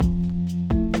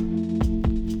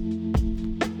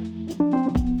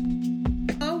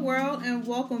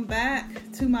welcome back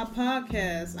to my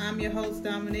podcast. I'm your host,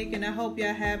 Dominique, and I hope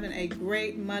y'all having a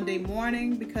great Monday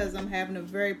morning because I'm having a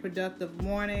very productive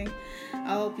morning.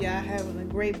 I hope y'all having a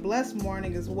great, blessed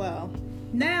morning as well.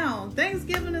 Now,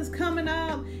 Thanksgiving is coming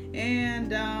up,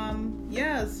 and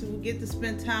yes, we get to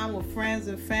spend time with friends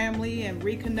and family and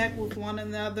reconnect with one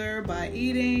another by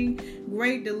eating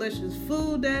great, delicious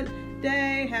food that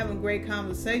day, having great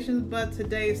conversations. But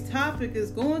today's topic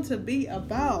is going to be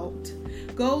about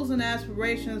goals and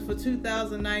aspirations for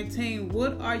 2019.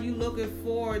 What are you looking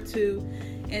forward to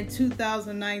in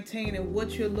 2019 and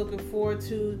what you're looking forward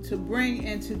to bring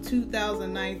into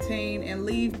 2019 and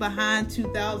leave behind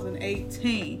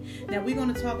 2018. Now we're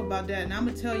going to talk about that, and I'm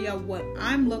going to tell y'all what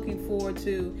I'm looking forward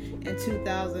to in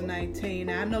 2019.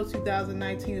 Now I know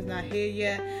 2019 is not here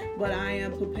yet, but I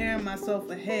am preparing myself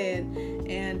ahead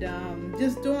and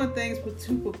just doing things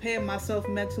to prepare myself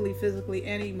mentally, physically,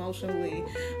 and emotionally.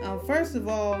 First of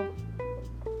all,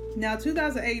 now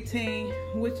 2018,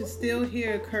 which is still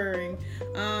here occurring,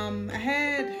 I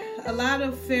had a lot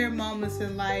of fair moments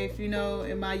in life,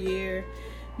 in my year.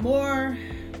 More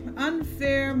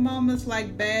unfair moments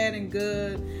like bad and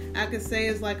good. I could say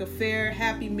it's like a fair,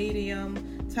 happy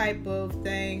medium type of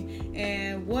thing.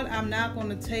 And what I'm not going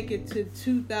to take it to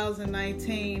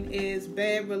 2019 is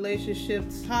bad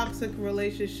relationships, toxic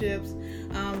relationships,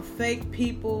 fake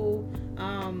people.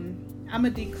 I'm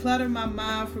going to declutter my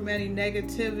mind from any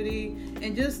negativity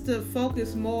and just to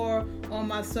focus more on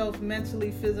myself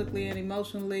mentally, physically, and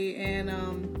emotionally. And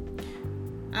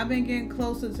I've been getting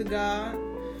closer to God.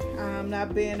 I'm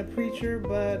not being a preacher,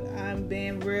 but I'm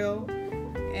being real.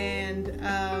 And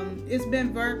it's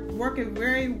been working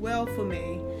very well for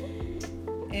me.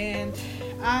 And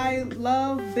I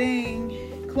love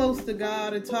being close to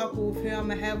God and talking with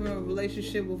Him and having a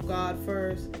relationship with God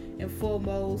first and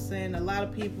foremost. And a lot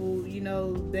of people,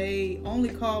 they only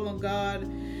call on God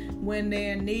when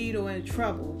they're in need or in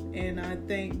trouble. And I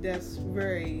think that's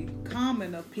very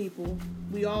common of people.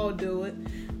 We all do it.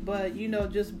 But,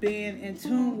 just being in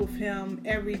tune with Him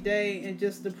every day and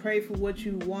just to pray for what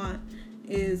you want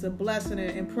is a blessing.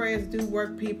 And prayers do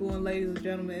work, people, and ladies and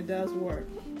gentlemen, it does work.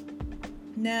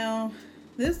 Now,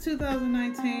 this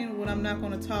 2019, what I'm not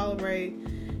going to tolerate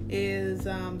is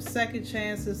second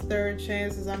chances, third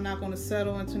chances. I'm not going to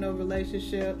settle into no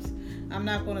relationships. I'm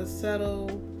not going to settle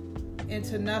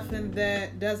into nothing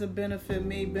that doesn't benefit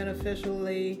me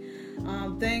beneficially.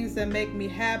 Things that make me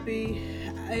happy.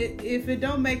 If it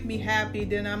don't make me happy,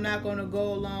 then I'm not going to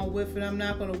go along with it. I'm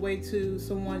not going to wait till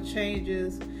someone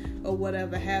changes or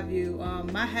whatever have you.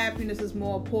 My happiness is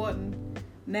more important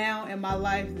now in my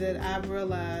life that I've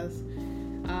realized.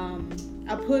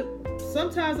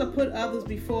 Sometimes I put others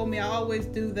before me. I always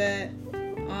do that.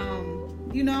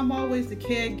 I'm always the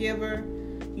caregiver.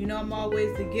 I'm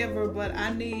always the giver, but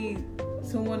I need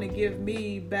someone to give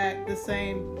me back the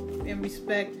same in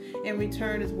respect in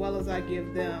return as well as I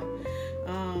give them.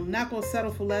 Not going to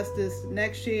settle for less this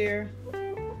next year.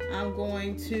 I'm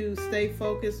going to stay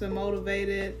focused and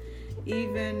motivated.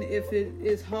 Even if it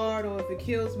is hard or if it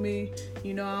kills me,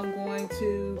 I'm going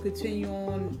to continue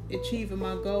on achieving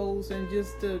my goals and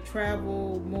just to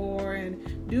travel more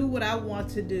and do what I want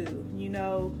to do.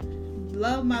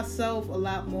 Love myself a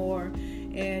lot more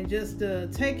and just to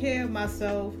take care of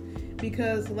myself,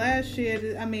 because last year,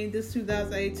 this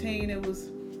 2018, it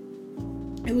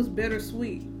was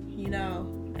bittersweet.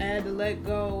 I had to let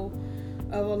go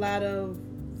of a lot of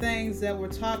things that were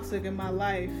toxic in my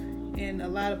life and a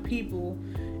lot of people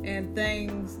and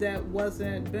things that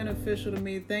wasn't beneficial to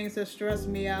me, things that stressed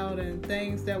me out and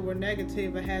things that were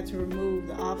negative. I had to remove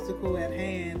the obstacle at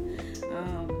hand.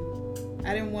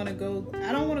 I don't want to go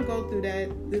through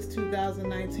that this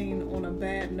 2019 on a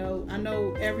bad note. I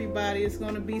know everybody, it's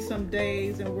going to be some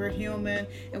days and we're human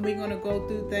and we're going to go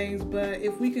through things, but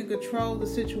if we can control the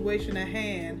situation at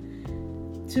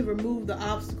hand to remove the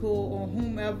obstacle or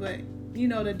whomever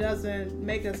that doesn't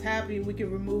make us happy, we can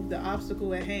remove the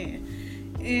obstacle at hand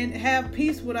and have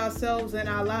peace with ourselves and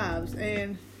our lives.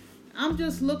 And I'm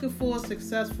just looking for a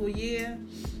successful year.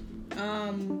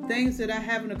 Things that I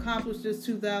haven't accomplished this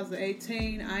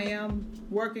 2018, I am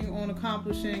working on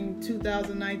accomplishing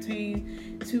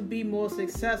 2019 to be more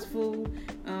successful,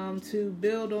 to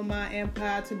build on my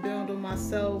empire, to build on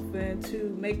myself, and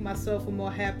to make myself a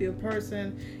more happier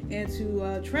person, and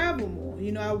to travel more.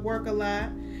 I work a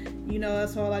lot.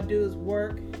 That's all I do is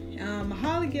work. I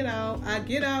hardly get out. I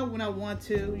get out when I want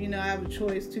to. I have a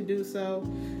choice to do so.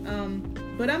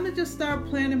 But I'm going to just start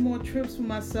planning more trips for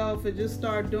myself and just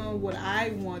start doing what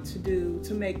I want to do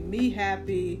to make me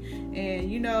happy.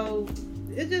 And,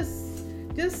 it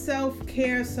just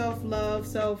self-care, self-love,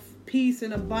 peace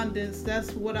and abundance.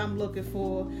 That's what I'm looking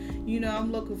for.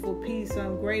 I'm looking for peace,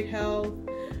 great health,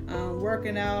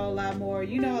 working out a lot more.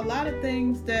 A lot of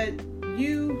things that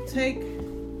you take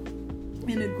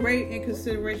in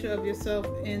consideration of yourself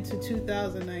into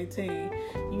 2019.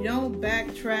 You don't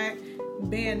backtrack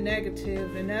being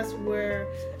negative, and that's where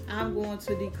I'm going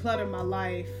to declutter my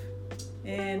life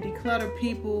and declutter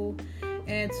people,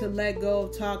 and to let go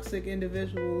of toxic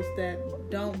individuals that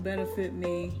don't benefit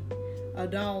me, or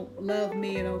don't love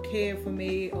me, and don't care for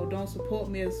me, or don't support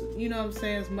me as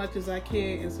as much as I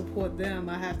care and support them.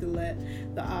 I have to let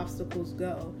the obstacles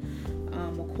go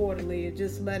accordingly, and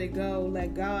just let it go.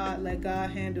 Let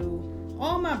God handle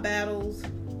all my battles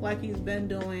like He's been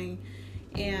doing,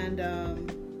 and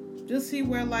just see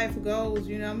where life goes.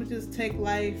 I'm gonna just take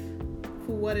life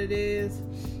for what it is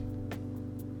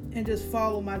and just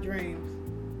follow my dreams.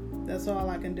 That's all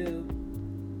I can do.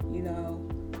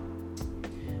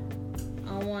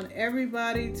 I want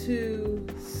everybody to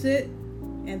sit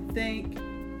and think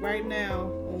right now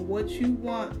on what you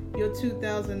want your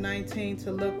 2019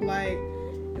 to look like,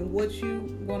 and what you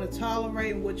want to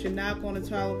tolerate and what you're not going to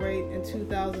tolerate in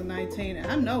 2019.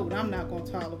 And I know what I'm not going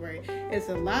to tolerate. It's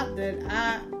a lot that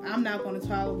I'm not going to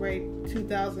tolerate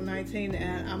 2019,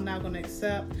 and I'm not going to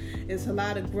accept. It's a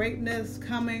lot of greatness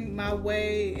coming my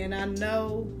way, and I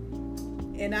know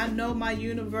my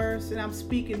universe, and I'm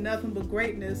speaking nothing but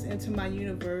greatness into my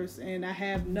universe, and I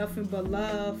have nothing but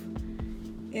love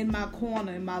in my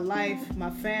corner, in my life, my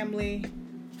family,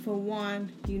 for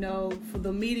one, for the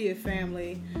immediate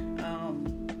family,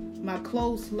 my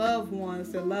close loved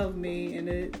ones that love me,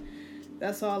 and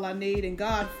that's all I need. And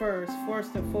God first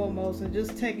and foremost, and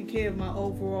just taking care of my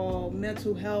overall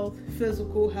mental health,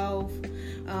 physical health,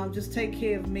 just take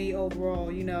care of me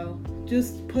overall,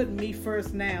 just putting me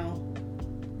first now,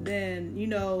 than,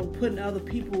 putting other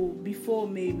people before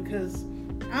me, because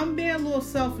I'm being a little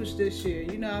selfish this year.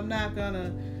 I'm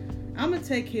gonna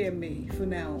take care of me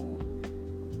from now on.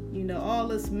 All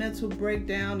this mental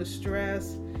breakdown, the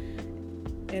stress,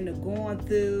 and the going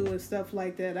through and stuff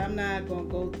like that. I'm not gonna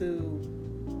go through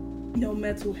no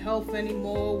mental health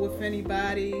anymore with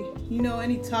anybody.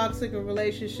 Any toxic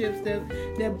relationships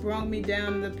that brought me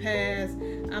down in the past.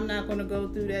 I'm not gonna go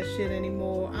through that shit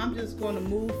anymore. I'm just gonna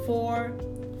move forward,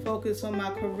 focus on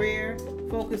my career,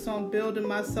 focus on building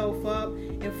myself up,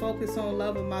 and focus on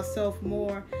loving myself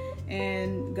more.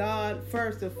 And God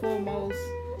first and foremost.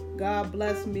 God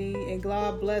bless me, and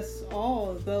God bless all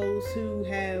of those who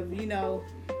have,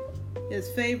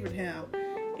 has favored Him.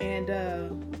 And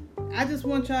I just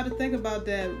want y'all to think about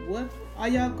that. What are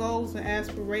y'all goals and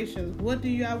aspirations? What do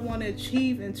y'all want to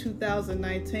achieve in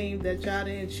 2019 that y'all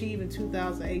didn't achieve in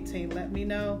 2018? Let me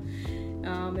know.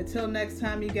 Until next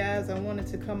time, you guys, I wanted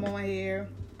to come on here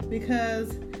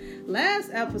because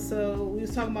last episode we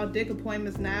was talking about dick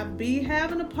appointments. Now I'll be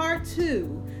having a part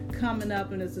 2 coming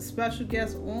up, and it's a special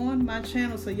guest on my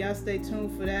channel, so y'all stay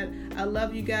tuned for that. I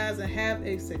love you guys, and have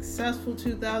a successful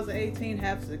 2018.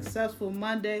 Have a successful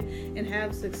Monday, and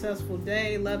have a successful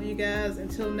day. Love you guys.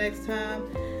 Until next time,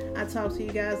 I'll talk to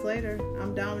you guys later.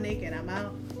 I'm Dominique, and I'm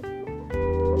out.